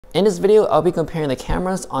In this video, I'll be comparing the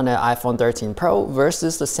cameras on the iPhone 13 Pro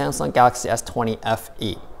versus the Samsung Galaxy S20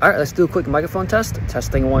 FE. Alright, let's do a quick microphone test.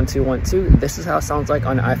 Testing 1 2 1 2. This is how it sounds like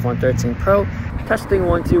on the iPhone 13 Pro. Testing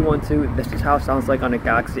 1 2 1 2. This is how it sounds like on the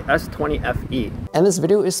Galaxy S20 FE. And this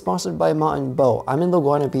video is sponsored by Mott and Bow. I'm in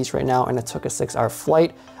Laguna Beach right now and I took a 6-hour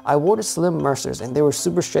flight. I wore the slim Mercers and they were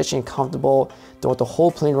super stretchy and comfortable throughout the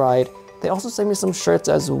whole plane ride. They also sent me some shirts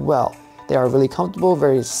as well. They are really comfortable,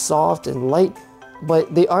 very soft and light,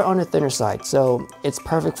 but they are on the thinner side, so it's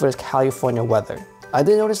perfect for this California weather. I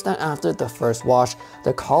did notice that after the first wash,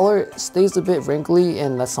 the collar stays a bit wrinkly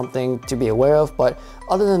and that's something to be aware of, but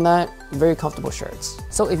other than that, very comfortable shirts.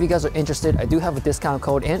 So if you guys are interested, I do have a discount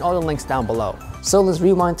code and all the links down below. So let's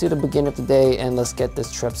rewind to the beginning of the day and let's get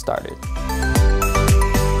this trip started.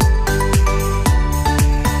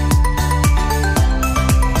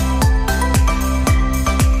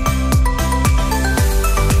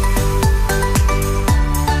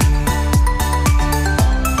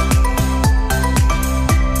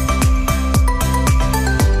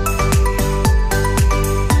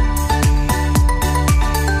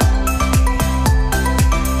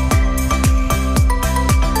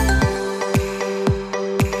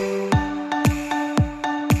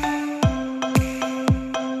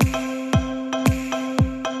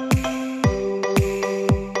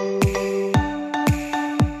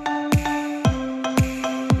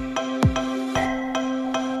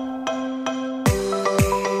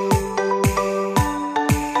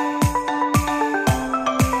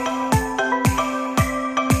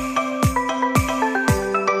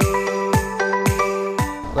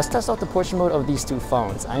 Let's test out the portrait mode of these two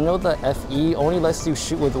phones. I know the FE only lets you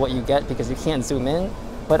shoot with what you get because you can't zoom in,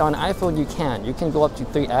 but on iPhone you can. You can go up to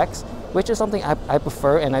 3x, which is something I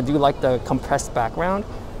prefer, and I do like the compressed background,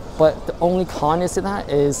 but the only con is to that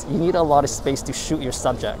is you need a lot of space to shoot your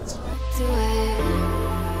subject.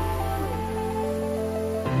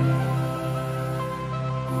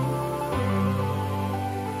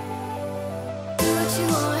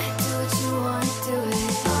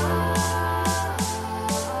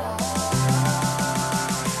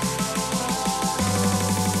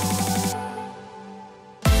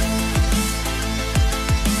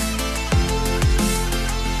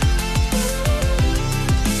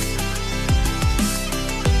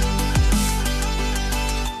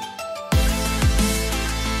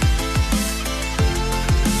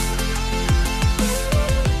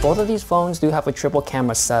 Both of these phones do have a triple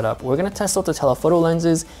camera setup. We're gonna test out the telephoto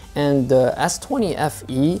lenses, and the S20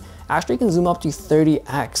 FE actually can zoom up to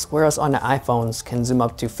 30x, whereas on the iPhones can zoom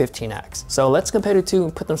up to 15x. So let's compare the two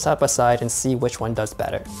and put them side by side and see which one does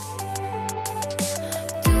better.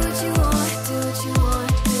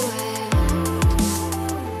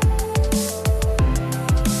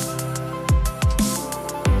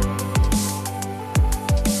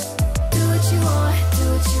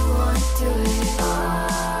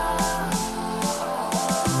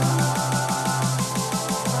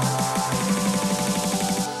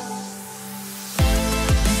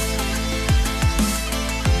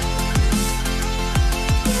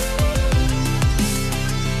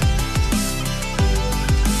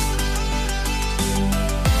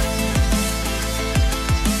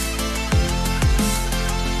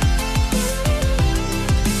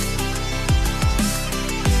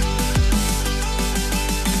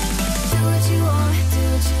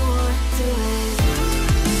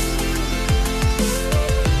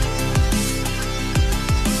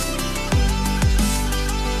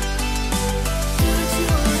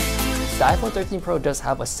 The iPhone 13 Pro does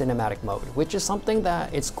have a cinematic mode, which is something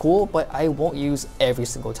that it's cool, but I won't use every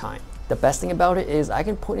single time. The best thing about it is I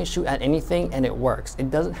can point and shoot at anything and it works.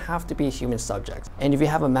 It doesn't have to be a human subject. And if you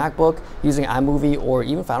have a MacBook using iMovie or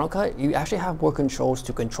even Final Cut, you actually have more controls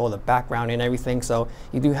to control the background and everything, so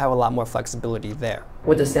you do have a lot more flexibility there.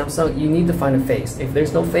 With the Samsung, you need to find a face. If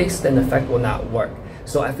there's no face, then the effect will not work.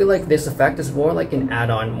 So I feel like this effect is more like an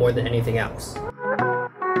add-on more than anything else.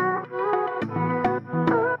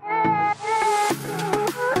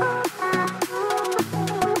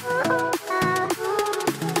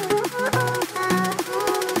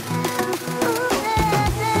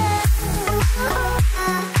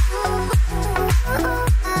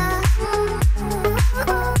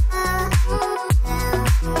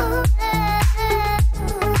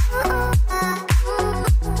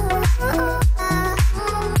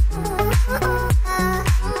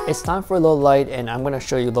 It's time for low light, and I'm going to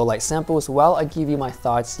show you low light samples while I give you my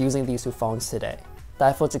thoughts using these two phones today. The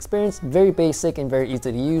iPhone's experience, very basic and very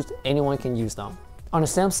easy to use. Anyone can use them. On a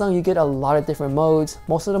Samsung, you get a lot of different modes.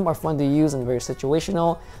 Most of them are fun to use and very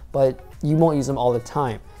situational, but you won't use them all the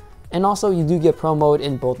time. And also you do get Pro mode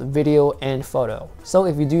in both video and photo. So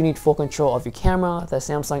if you do need full control of your camera, the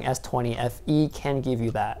Samsung S20 FE can give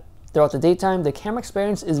you that. Throughout the daytime, the camera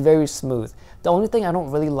experience is very smooth. The only thing I don't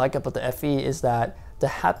really like about the FE is that the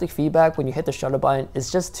haptic feedback when you hit the shutter button is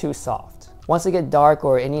just too soft. Once it gets dark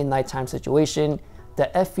or any nighttime situation, the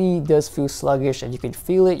FE does feel sluggish and you can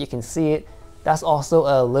feel it, you can see it. That's also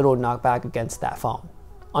a little knockback against that phone.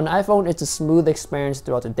 On the iPhone, it's a smooth experience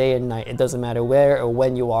throughout the day and night. It doesn't matter where or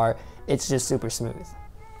when you are, it's just super smooth.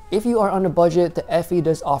 If you are on a budget, the FE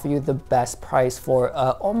does offer you the best price for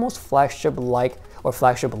almost flagship-like or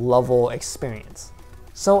flagship level experience.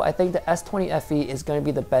 So I think the S20 FE is going to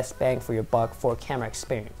be the best bang for your buck for camera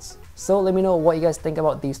experience. So let me know what you guys think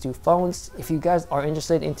about these two phones. If you guys are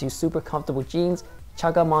interested into super comfortable jeans,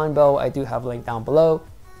 check out Mott and Bow. I do have a link down below.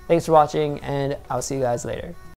 Thanks for watching, and I'll see you guys later.